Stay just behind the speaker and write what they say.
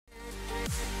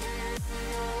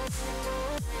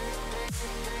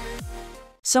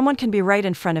Someone can be right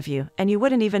in front of you, and you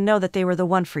wouldn't even know that they were the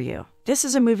one for you. This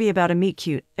is a movie about a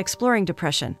meet-cute, exploring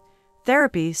depression,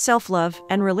 therapy, self-love,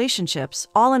 and relationships,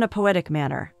 all in a poetic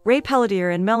manner. Ray Pelletier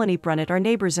and Melanie Brunnett are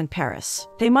neighbors in Paris.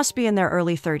 They must be in their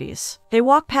early 30s. They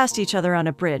walk past each other on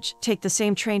a bridge, take the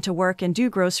same train to work, and do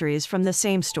groceries from the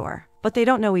same store. But they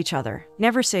don't know each other,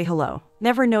 never say hello,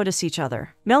 never notice each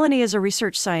other. Melanie is a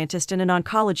research scientist in an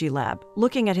oncology lab,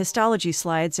 looking at histology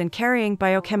slides and carrying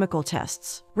biochemical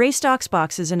tests. Ray stocks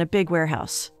boxes in a big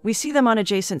warehouse. We see them on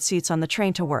adjacent seats on the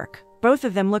train to work. Both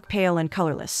of them look pale and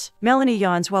colorless. Melanie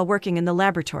yawns while working in the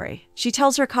laboratory. She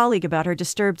tells her colleague about her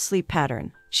disturbed sleep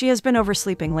pattern. She has been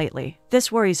oversleeping lately.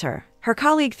 This worries her. Her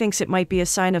colleague thinks it might be a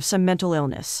sign of some mental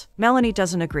illness. Melanie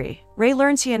doesn't agree. Ray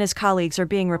learns he and his colleagues are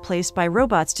being replaced by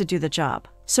robots to do the job.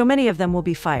 So many of them will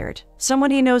be fired. Someone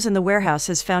he knows in the warehouse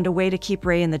has found a way to keep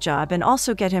Ray in the job and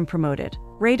also get him promoted.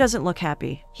 Ray doesn't look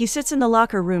happy. He sits in the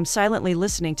locker room silently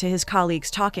listening to his colleagues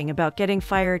talking about getting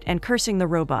fired and cursing the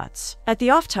robots. At the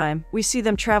off time, we see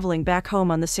them traveling back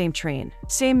home on the same train.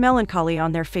 Same melancholy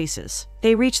on their faces.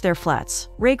 They reach their flats.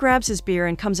 Ray grabs his beer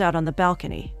and comes out on the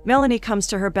balcony. Melanie comes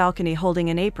to her balcony holding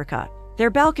an apricot. Their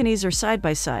balconies are side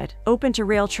by side, open to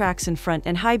rail tracks in front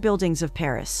and high buildings of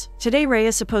Paris. Today Ray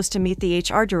is supposed to meet the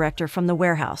HR director from the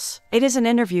warehouse. It is an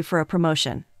interview for a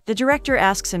promotion. The director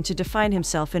asks him to define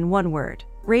himself in one word.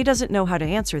 Ray doesn't know how to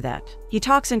answer that. He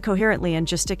talks incoherently and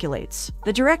gesticulates.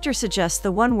 The director suggests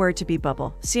the one word to be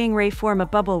bubble, seeing Ray form a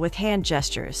bubble with hand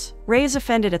gestures. Ray is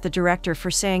offended at the director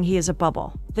for saying he is a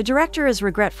bubble. The director is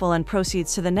regretful and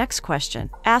proceeds to the next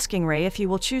question, asking Ray if he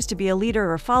will choose to be a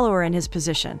leader or follower in his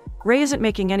position. Ray isn't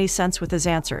making any sense with his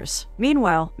answers.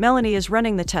 Meanwhile, Melanie is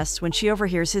running the tests when she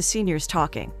overhears his seniors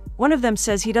talking. One of them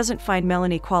says he doesn't find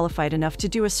Melanie qualified enough to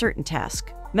do a certain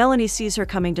task. Melanie sees her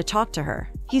coming to talk to her.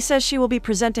 He says she will be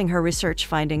presenting her research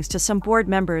findings to some board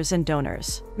members and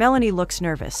donors. Melanie looks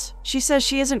nervous. She says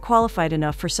she isn't qualified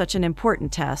enough for such an important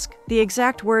task, the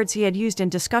exact words he had used in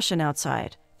discussion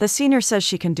outside. The senior says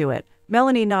she can do it.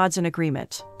 Melanie nods in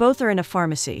agreement. Both are in a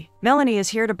pharmacy. Melanie is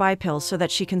here to buy pills so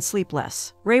that she can sleep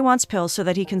less. Ray wants pills so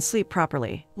that he can sleep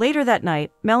properly. Later that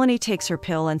night, Melanie takes her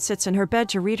pill and sits in her bed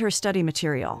to read her study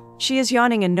material. She is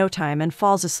yawning in no time and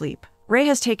falls asleep. Ray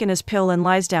has taken his pill and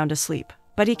lies down to sleep.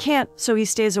 But he can't, so he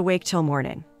stays awake till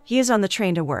morning. He is on the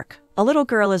train to work. A little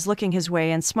girl is looking his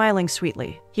way and smiling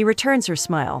sweetly. He returns her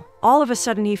smile. All of a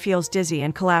sudden he feels dizzy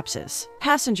and collapses.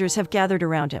 Passengers have gathered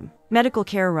around him. Medical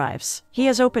care arrives. He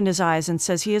has opened his eyes and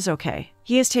says he is okay.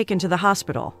 He is taken to the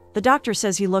hospital. The doctor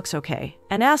says he looks okay,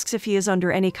 and asks if he is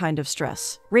under any kind of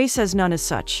stress. Ray says none as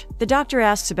such. The doctor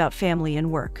asks about family and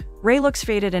work. Ray looks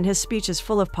faded and his speech is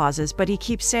full of pauses, but he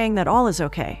keeps saying that all is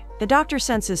okay. The doctor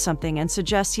senses something and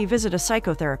suggests he visit a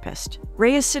psychotherapist.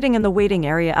 Ray is sitting in the waiting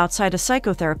area outside a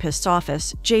psychotherapist's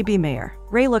office, J.B. Mayer.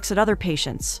 Ray looks at other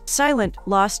patients, silent,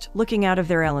 lost, looking out of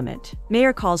their element.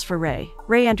 Mayer calls for Ray.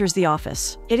 Ray enters the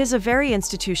office. It is a very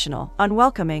institutional,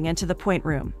 unwelcoming, and to-the-point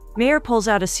room. Mayer pulls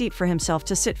out a seat for himself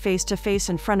to sit face to face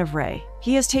in front of Ray.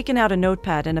 He has taken out a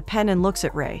notepad and a pen and looks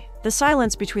at Ray. The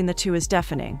silence between the two is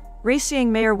deafening. Ray,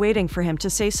 seeing Mayer waiting for him to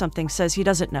say something, says he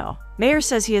doesn't know. Mayer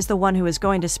says he is the one who is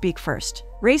going to speak first.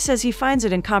 Ray says he finds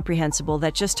it incomprehensible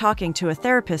that just talking to a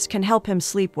therapist can help him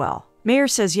sleep well. Mayer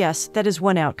says yes, that is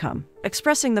one outcome.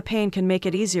 Expressing the pain can make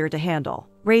it easier to handle.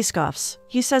 Ray scoffs.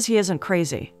 He says he isn't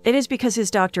crazy. It is because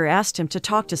his doctor asked him to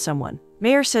talk to someone.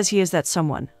 Mayer says he is that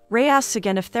someone. Ray asks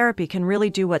again if therapy can really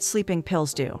do what sleeping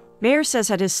pills do. Mayer says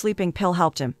had his sleeping pill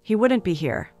helped him, he wouldn't be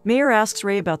here. Mayer asks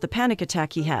Ray about the panic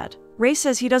attack he had. Ray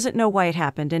says he doesn't know why it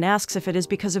happened and asks if it is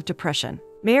because of depression.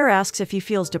 Mayer asks if he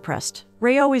feels depressed.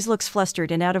 Ray always looks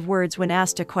flustered and out of words when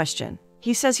asked a question.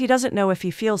 He says he doesn't know if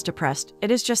he feels depressed, it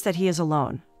is just that he is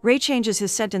alone. Ray changes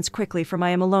his sentence quickly from I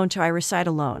am alone to I reside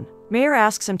alone. Mayer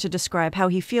asks him to describe how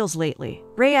he feels lately.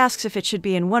 Ray asks if it should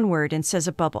be in one word and says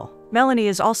a bubble. Melanie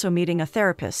is also meeting a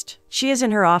therapist. She is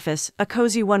in her office, a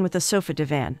cozy one with a sofa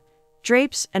divan,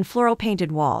 drapes, and floral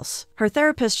painted walls. Her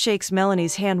therapist shakes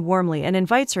Melanie's hand warmly and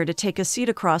invites her to take a seat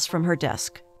across from her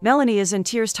desk. Melanie is in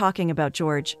tears talking about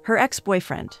George, her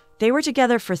ex-boyfriend. They were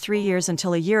together for 3 years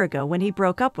until a year ago when he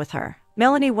broke up with her.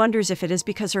 Melanie wonders if it is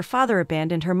because her father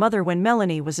abandoned her mother when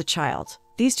Melanie was a child.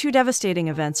 These two devastating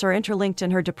events are interlinked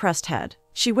in her depressed head.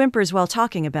 She whimpers while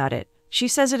talking about it. She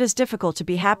says it is difficult to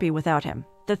be happy without him.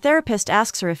 The therapist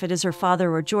asks her if it is her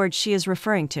father or George she is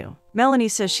referring to. Melanie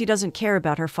says she doesn't care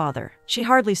about her father. She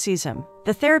hardly sees him.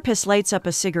 The therapist lights up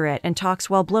a cigarette and talks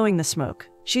while blowing the smoke.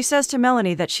 She says to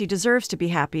Melanie that she deserves to be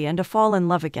happy and to fall in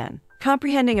love again.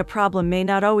 Comprehending a problem may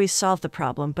not always solve the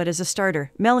problem, but as a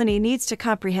starter, Melanie needs to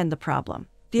comprehend the problem.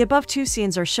 The above two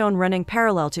scenes are shown running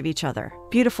parallel to each other.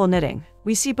 Beautiful knitting.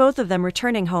 We see both of them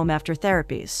returning home after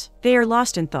therapies. They are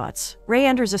lost in thoughts. Ray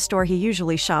enters a store he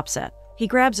usually shops at. He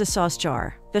grabs a sauce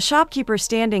jar. The shopkeeper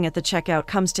standing at the checkout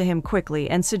comes to him quickly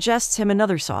and suggests him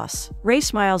another sauce. Ray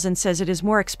smiles and says it is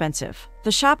more expensive.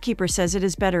 The shopkeeper says it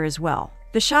is better as well.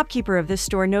 The shopkeeper of this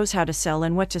store knows how to sell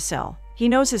and what to sell. He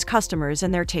knows his customers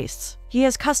and their tastes. He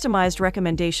has customized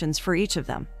recommendations for each of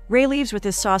them. Ray leaves with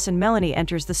his sauce and Melanie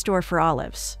enters the store for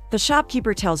olives. The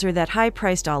shopkeeper tells her that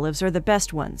high-priced olives are the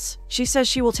best ones. She says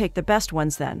she will take the best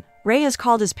ones then. Ray has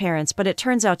called his parents, but it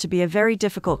turns out to be a very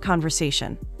difficult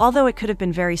conversation, although it could have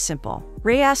been very simple.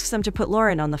 Ray asks them to put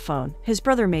Lauren on the phone, his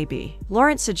brother maybe.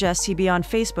 Lawrence suggests he be on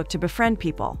Facebook to befriend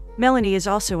people. Melanie is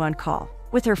also on call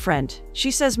with her friend.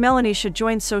 She says Melanie should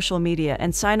join social media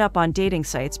and sign up on dating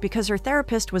sites because her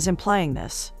therapist was implying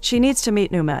this. She needs to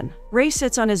meet new men. Ray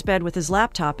sits on his bed with his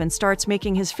laptop and starts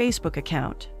making his Facebook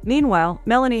account. Meanwhile,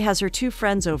 Melanie has her two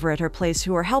friends over at her place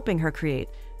who are helping her create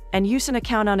and use an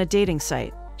account on a dating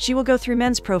site. She will go through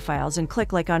men's profiles and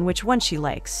click like on which one she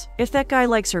likes. If that guy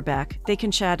likes her back, they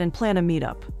can chat and plan a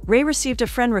meetup. Ray received a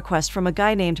friend request from a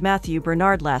guy named Matthew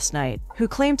Bernard last night, who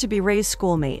claimed to be Ray's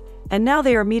schoolmate, and now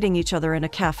they are meeting each other in a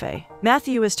cafe.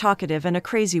 Matthew is talkative and a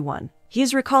crazy one. He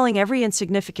is recalling every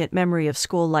insignificant memory of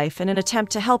school life in an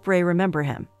attempt to help Ray remember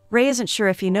him. Ray isn't sure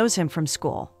if he knows him from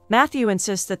school. Matthew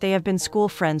insists that they have been school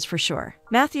friends for sure.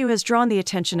 Matthew has drawn the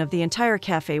attention of the entire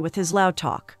cafe with his loud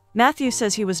talk. Matthew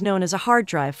says he was known as a hard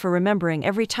drive for remembering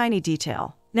every tiny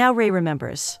detail. Now Ray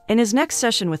remembers. In his next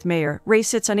session with Mayer, Ray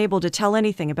sits unable to tell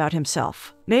anything about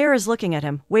himself. Mayer is looking at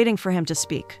him, waiting for him to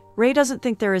speak. Ray doesn't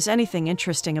think there is anything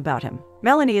interesting about him.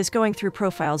 Melanie is going through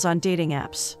profiles on dating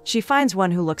apps. She finds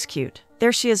one who looks cute.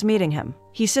 There she is meeting him.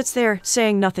 He sits there,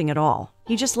 saying nothing at all.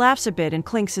 He just laughs a bit and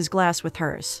clinks his glass with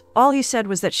hers. All he said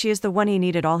was that she is the one he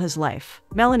needed all his life.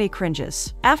 Melanie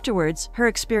cringes. Afterwards, her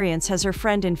experience has her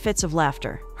friend in fits of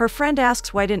laughter. Her friend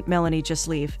asks why didn't Melanie just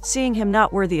leave, seeing him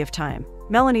not worthy of time.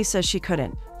 Melanie says she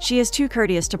couldn't. She is too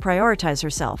courteous to prioritize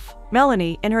herself.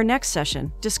 Melanie, in her next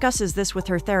session, discusses this with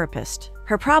her therapist.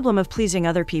 Her problem of pleasing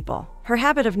other people. Her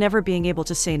habit of never being able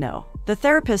to say no. The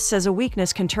therapist says a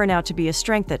weakness can turn out to be a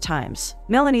strength at times.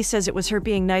 Melanie says it was her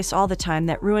being nice all the time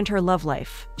that ruined her love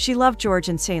life. She loved George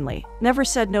insanely, never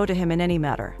said no to him in any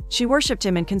matter. She worshipped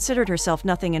him and considered herself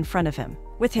nothing in front of him.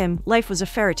 With him, life was a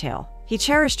fairy tale. He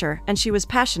cherished her, and she was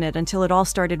passionate until it all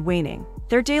started waning.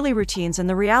 Their daily routines and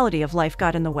the reality of life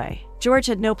got in the way. George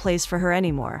had no place for her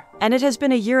anymore, and it has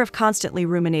been a year of constantly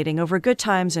ruminating over good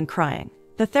times and crying.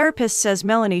 The therapist says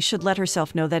Melanie should let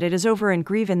herself know that it is over and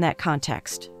grieve in that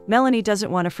context. Melanie doesn't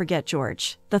want to forget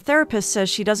George. The therapist says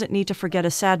she doesn't need to forget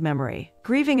a sad memory.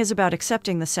 Grieving is about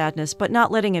accepting the sadness but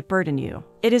not letting it burden you.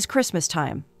 It is Christmas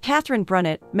time. Catherine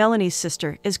Brunnett, Melanie's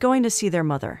sister, is going to see their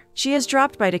mother. She has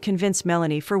dropped by to convince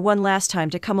Melanie for one last time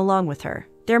to come along with her.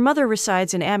 Their mother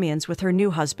resides in Amiens with her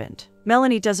new husband.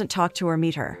 Melanie doesn't talk to or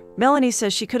meet her. Melanie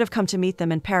says she could have come to meet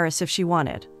them in Paris if she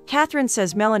wanted. Catherine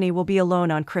says Melanie will be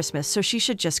alone on Christmas, so she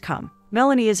should just come.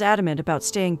 Melanie is adamant about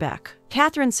staying back.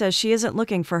 Catherine says she isn't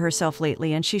looking for herself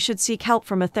lately and she should seek help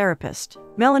from a therapist.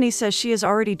 Melanie says she is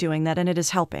already doing that and it is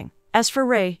helping. As for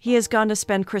Ray, he has gone to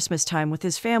spend Christmas time with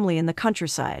his family in the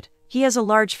countryside. He has a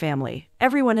large family.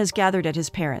 Everyone has gathered at his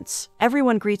parents'.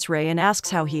 Everyone greets Ray and asks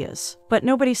how he is, but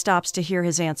nobody stops to hear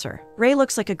his answer. Ray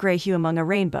looks like a gray hue among a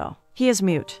rainbow. He is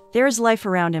mute. There is life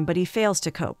around him, but he fails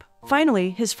to cope. Finally,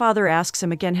 his father asks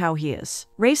him again how he is.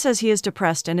 Ray says he is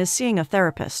depressed and is seeing a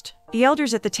therapist. The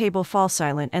elders at the table fall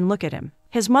silent and look at him.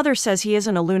 His mother says he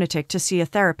isn't a lunatic to see a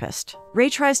therapist. Ray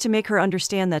tries to make her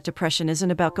understand that depression isn't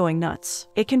about going nuts.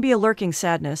 It can be a lurking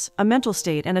sadness, a mental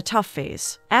state, and a tough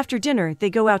phase. After dinner, they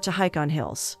go out to hike on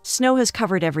hills. Snow has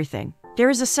covered everything. There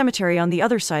is a cemetery on the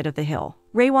other side of the hill.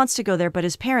 Ray wants to go there, but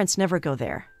his parents never go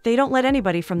there. They don't let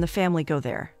anybody from the family go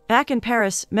there. Back in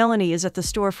Paris, Melanie is at the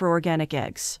store for organic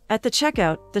eggs. At the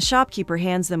checkout, the shopkeeper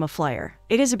hands them a flyer.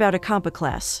 It is about a compa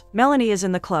class. Melanie is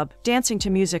in the club, dancing to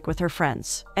music with her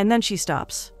friends. And then she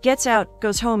stops, gets out,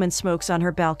 goes home and smokes on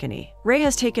her balcony. Ray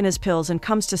has taken his pills and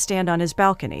comes to stand on his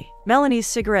balcony. Melanie's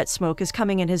cigarette smoke is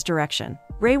coming in his direction.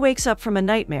 Ray wakes up from a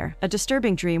nightmare, a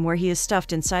disturbing dream where he is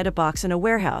stuffed inside a box in a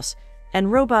warehouse,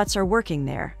 and robots are working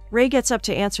there. Ray gets up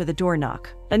to answer the door knock.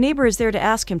 A neighbor is there to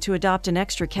ask him to adopt an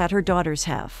extra cat her daughters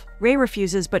have. Ray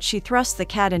refuses, but she thrusts the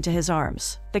cat into his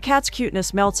arms. The cat's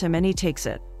cuteness melts him and he takes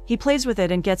it. He plays with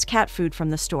it and gets cat food from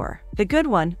the store. The good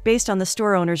one, based on the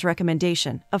store owner's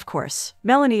recommendation, of course.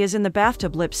 Melanie is in the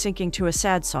bathtub lip syncing to a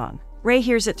sad song. Ray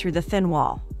hears it through the thin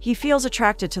wall. He feels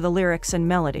attracted to the lyrics and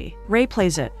melody. Ray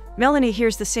plays it. Melanie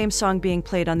hears the same song being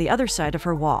played on the other side of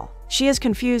her wall. She is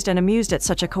confused and amused at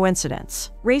such a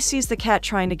coincidence. Ray sees the cat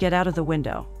trying to get out of the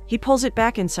window. He pulls it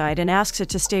back inside and asks it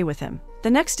to stay with him. The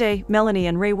next day, Melanie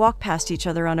and Ray walk past each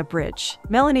other on a bridge.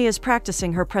 Melanie is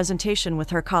practicing her presentation with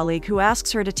her colleague, who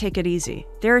asks her to take it easy.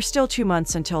 There are still 2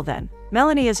 months until then.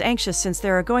 Melanie is anxious since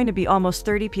there are going to be almost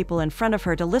 30 people in front of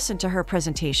her to listen to her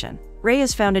presentation. Ray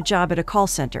has found a job at a call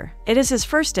center. It is his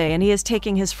first day and he is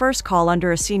taking his first call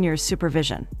under a senior's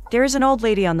supervision. There is an old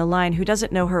lady on the line who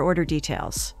doesn't know her order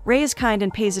details. Ray is kind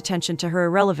and pays attention to her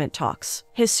irrelevant talks.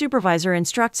 His supervisor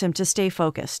instructs him to stay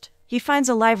focused. He finds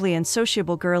a lively and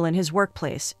sociable girl in his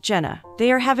workplace, Jenna.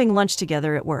 They are having lunch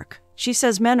together at work. She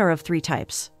says men are of 3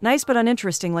 types. Nice but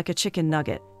uninteresting like a chicken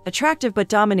nugget. Attractive but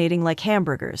dominating like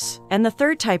hamburgers. And the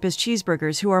 3rd type is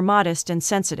cheeseburgers, who are modest and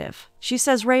sensitive. She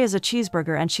says Ray is a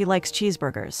cheeseburger and she likes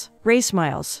cheeseburgers. Ray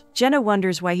smiles. Jenna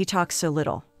wonders why he talks so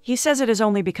little. He says it is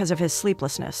only because of his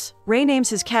sleeplessness. Ray names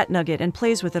his cat Nugget and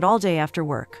plays with it all day after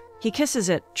work. He kisses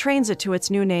it, trains it to its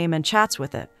new name, and chats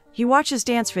with it. He watches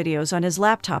dance videos on his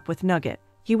laptop with Nugget.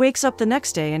 He wakes up the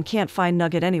next day and can't find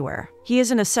Nugget anywhere. He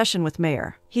is in a session with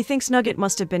Mayor. He thinks Nugget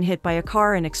must have been hit by a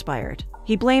car and expired.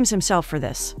 He blames himself for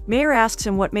this. Mayor asks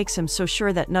him what makes him so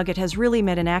sure that Nugget has really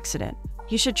met an accident.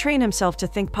 He should train himself to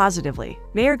think positively.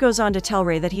 Mayor goes on to tell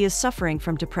Ray that he is suffering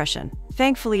from depression.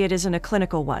 Thankfully, it isn't a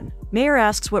clinical one. Mayor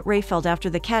asks what Ray felt after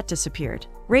the cat disappeared.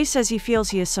 Ray says he feels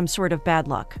he is some sort of bad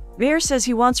luck. Mayor says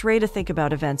he wants Ray to think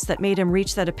about events that made him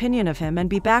reach that opinion of him and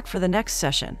be back for the next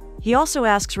session. He also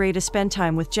asks Ray to spend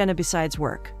time with Jenna besides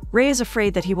work. Ray is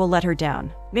afraid that he will let her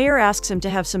down. Mayor asks him to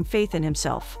have some faith in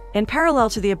himself. In parallel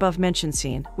to the above-mentioned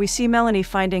scene, we see Melanie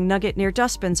finding Nugget near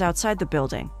dustbins outside the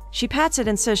building. She pats it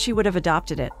and says she would have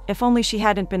adopted it, if only she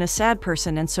hadn't been a sad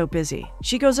person and so busy.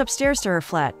 She goes upstairs to her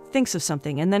flat, thinks of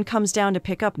something, and then comes down to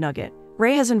pick up Nugget.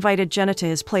 Ray has invited Jenna to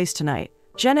his place tonight.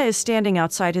 Jenna is standing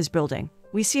outside his building.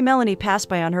 We see Melanie pass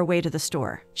by on her way to the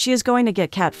store. She is going to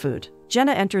get cat food.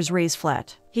 Jenna enters Ray's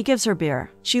flat. He gives her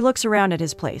beer. She looks around at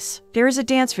his place. There is a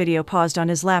dance video paused on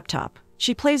his laptop.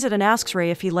 She plays it and asks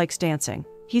Ray if he likes dancing.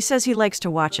 He says he likes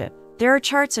to watch it. There are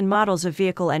charts and models of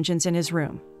vehicle engines in his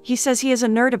room. He says he is a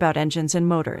nerd about engines and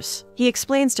motors. He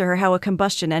explains to her how a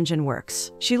combustion engine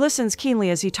works. She listens keenly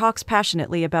as he talks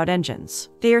passionately about engines.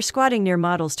 They are squatting near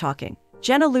models talking.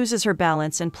 Jenna loses her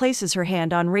balance and places her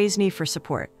hand on Ray's knee for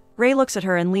support. Ray looks at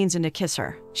her and leans in to kiss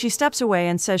her. She steps away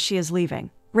and says she is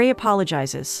leaving. Ray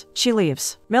apologizes. She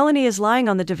leaves. Melanie is lying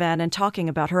on the divan and talking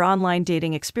about her online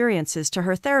dating experiences to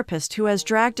her therapist, who has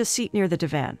dragged a seat near the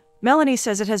divan. Melanie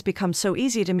says it has become so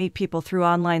easy to meet people through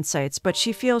online sites, but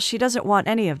she feels she doesn't want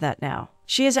any of that now.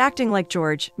 She is acting like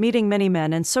George, meeting many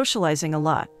men and socializing a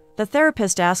lot. The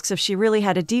therapist asks if she really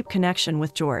had a deep connection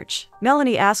with George.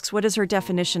 Melanie asks what is her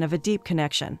definition of a deep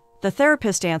connection. The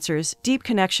therapist answers, deep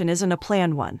connection isn't a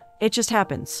planned one. It just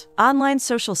happens. Online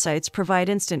social sites provide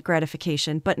instant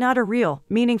gratification, but not a real,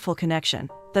 meaningful connection.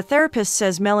 The therapist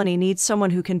says Melanie needs someone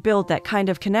who can build that kind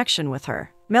of connection with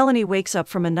her. Melanie wakes up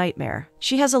from a nightmare.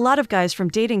 She has a lot of guys from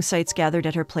dating sites gathered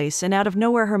at her place, and out of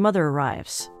nowhere her mother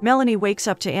arrives. Melanie wakes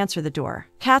up to answer the door.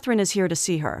 Catherine is here to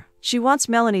see her. She wants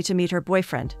Melanie to meet her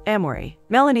boyfriend, Amory.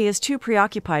 Melanie is too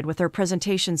preoccupied with her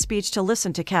presentation speech to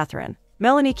listen to Catherine.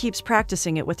 Melanie keeps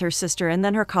practicing it with her sister and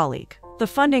then her colleague. The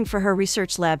funding for her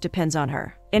research lab depends on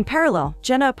her. In parallel,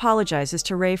 Jenna apologizes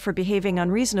to Ray for behaving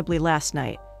unreasonably last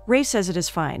night. Ray says it is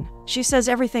fine. She says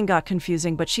everything got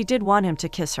confusing, but she did want him to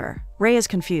kiss her. Ray is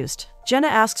confused. Jenna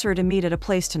asks her to meet at a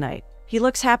place tonight. He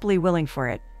looks happily willing for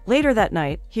it. Later that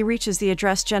night, he reaches the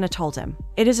address Jenna told him.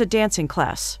 It is a dancing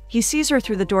class. He sees her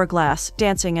through the door glass,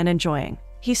 dancing and enjoying.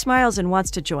 He smiles and wants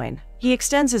to join. He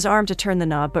extends his arm to turn the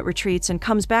knob but retreats and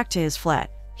comes back to his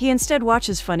flat. He instead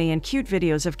watches funny and cute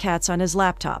videos of cats on his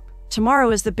laptop. Tomorrow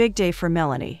is the big day for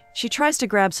Melanie. She tries to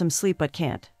grab some sleep but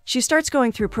can't. She starts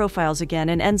going through profiles again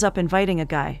and ends up inviting a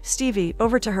guy, Stevie,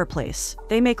 over to her place.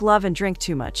 They make love and drink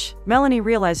too much. Melanie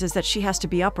realizes that she has to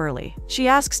be up early. She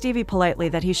asks Stevie politely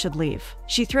that he should leave.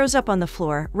 She throws up on the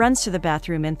floor, runs to the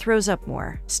bathroom and throws up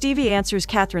more. Stevie answers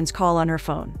Catherine's call on her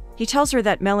phone. He tells her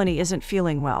that Melanie isn't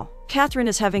feeling well. Catherine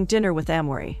is having dinner with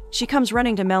Amory. She comes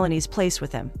running to Melanie's place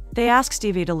with him. They ask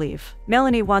Stevie to leave.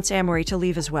 Melanie wants Amory to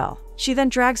leave as well. She then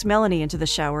drags Melanie into the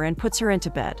shower and puts her into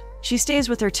bed. She stays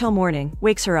with her till morning,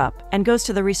 wakes her up, and goes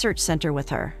to the research center with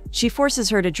her. She forces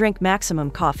her to drink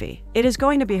maximum coffee. It is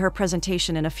going to be her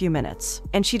presentation in a few minutes,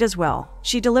 and she does well.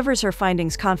 She delivers her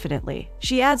findings confidently.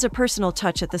 She adds a personal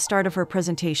touch at the start of her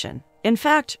presentation. In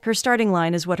fact, her starting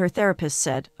line is what her therapist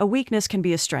said, a weakness can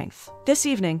be a strength. This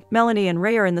evening, Melanie and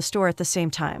Ray are in the store at the same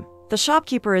time. The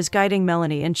shopkeeper is guiding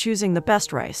Melanie in choosing the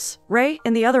best rice. Ray,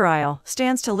 in the other aisle,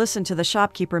 stands to listen to the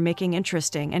shopkeeper making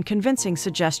interesting and convincing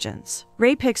suggestions.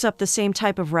 Ray picks up the same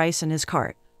type of rice in his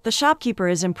cart. The shopkeeper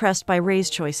is impressed by Ray's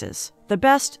choices. The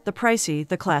best, the pricey,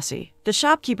 the classy. The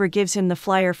shopkeeper gives him the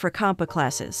flyer for compa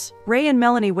classes. Ray and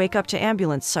Melanie wake up to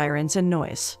ambulance sirens and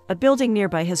noise. A building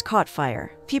nearby has caught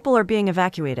fire. People are being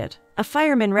evacuated. A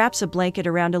fireman wraps a blanket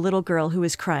around a little girl who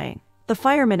is crying. The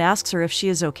fireman asks her if she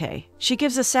is okay. She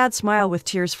gives a sad smile with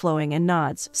tears flowing and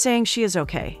nods, saying she is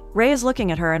okay. Ray is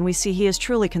looking at her and we see he is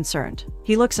truly concerned.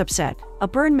 He looks upset. A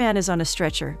burned man is on a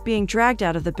stretcher, being dragged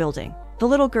out of the building. The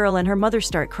little girl and her mother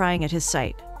start crying at his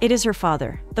sight. It is her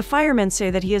father. The firemen say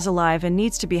that he is alive and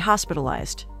needs to be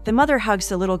hospitalized. The mother hugs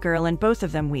the little girl and both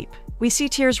of them weep. We see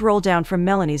tears roll down from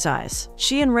Melanie's eyes.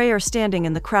 She and Ray are standing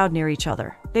in the crowd near each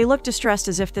other. They look distressed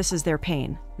as if this is their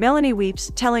pain. Melanie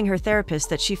weeps, telling her therapist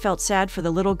that she felt sad for the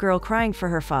little girl crying for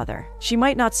her father. She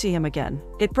might not see him again.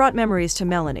 It brought memories to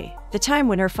Melanie, the time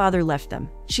when her father left them.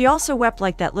 She also wept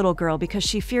like that little girl because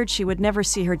she feared she would never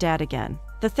see her dad again.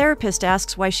 The therapist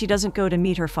asks why she doesn't go to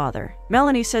meet her father.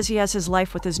 Melanie says he has his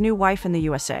life with his new wife in the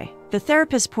USA. The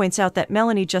therapist points out that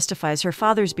Melanie justifies her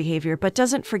father's behavior but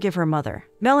doesn't forgive her mother.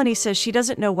 Melanie says she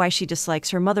doesn't know why she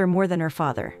dislikes her mother more than her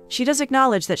father. She does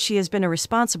acknowledge that she has been a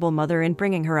responsible mother in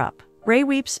bringing her up. Ray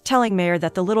weeps, telling Mayer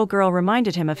that the little girl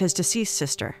reminded him of his deceased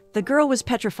sister. The girl was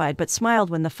petrified but smiled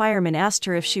when the fireman asked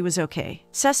her if she was okay.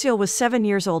 Cecile was 7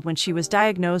 years old when she was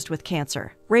diagnosed with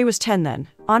cancer. Ray was 10 then.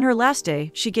 On her last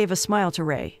day, she gave a smile to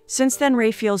Ray. Since then,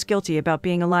 Ray feels guilty about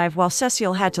being alive while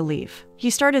Cecile had to leave. He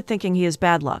started thinking he is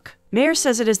bad luck. Mayer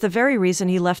says it is the very reason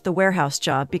he left the warehouse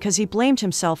job because he blamed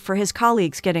himself for his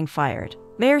colleagues getting fired.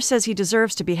 Mayer says he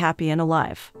deserves to be happy and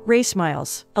alive. Ray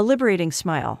smiles. A liberating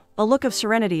smile. A look of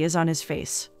serenity is on his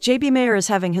face. J.B. Mayer is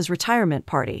having his retirement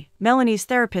party. Melanie's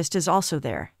therapist is also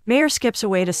there. Mayer skips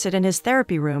away to sit in his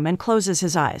therapy room and closes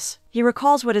his eyes. He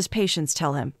recalls what his patients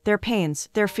tell him, their pains,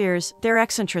 their fears, their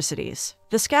eccentricities.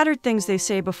 The scattered things they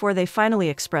say before they finally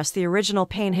express the original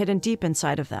pain hidden deep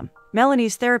inside of them.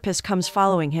 Melanie's therapist comes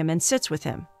following him and sits with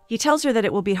him. He tells her that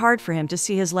it will be hard for him to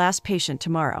see his last patient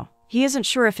tomorrow. He isn't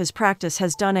sure if his practice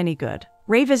has done any good.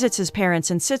 Ray visits his parents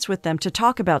and sits with them to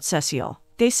talk about Cecile.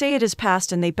 They say it is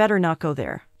past and they better not go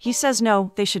there. He says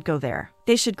no, they should go there.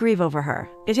 They should grieve over her.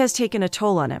 It has taken a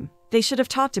toll on him. They should have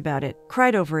talked about it,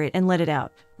 cried over it, and let it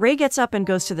out. Ray gets up and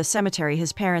goes to the cemetery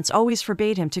his parents always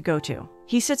forbade him to go to.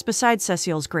 He sits beside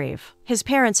Cecile's grave. His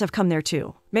parents have come there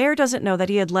too. Mayer doesn't know that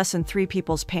he had lessened 3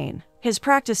 people's pain. His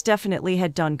practice definitely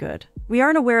had done good. We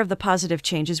aren't aware of the positive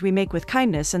changes we make with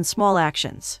kindness and small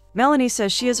actions. Melanie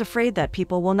says she is afraid that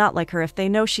people will not like her if they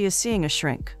know she is seeing a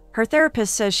shrink. Her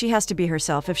therapist says she has to be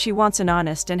herself if she wants an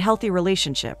honest and healthy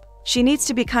relationship. She needs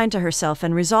to be kind to herself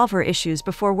and resolve her issues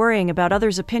before worrying about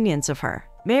others' opinions of her.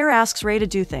 Mayer asks Ray to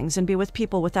do things and be with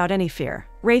people without any fear.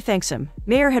 Ray thanks him.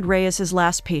 Mayer had Ray as his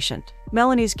last patient.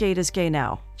 Melanie's gait is gay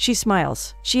now. She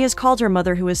smiles. She has called her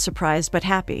mother, who is surprised but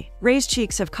happy. Ray's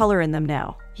cheeks have color in them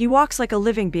now. He walks like a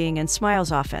living being and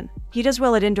smiles often. He does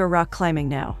well at indoor rock climbing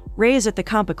now. Ray is at the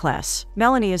compa class.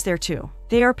 Melanie is there too.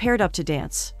 They are paired up to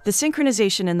dance. The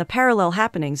synchronization and the parallel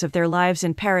happenings of their lives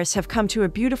in Paris have come to a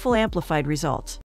beautiful amplified result.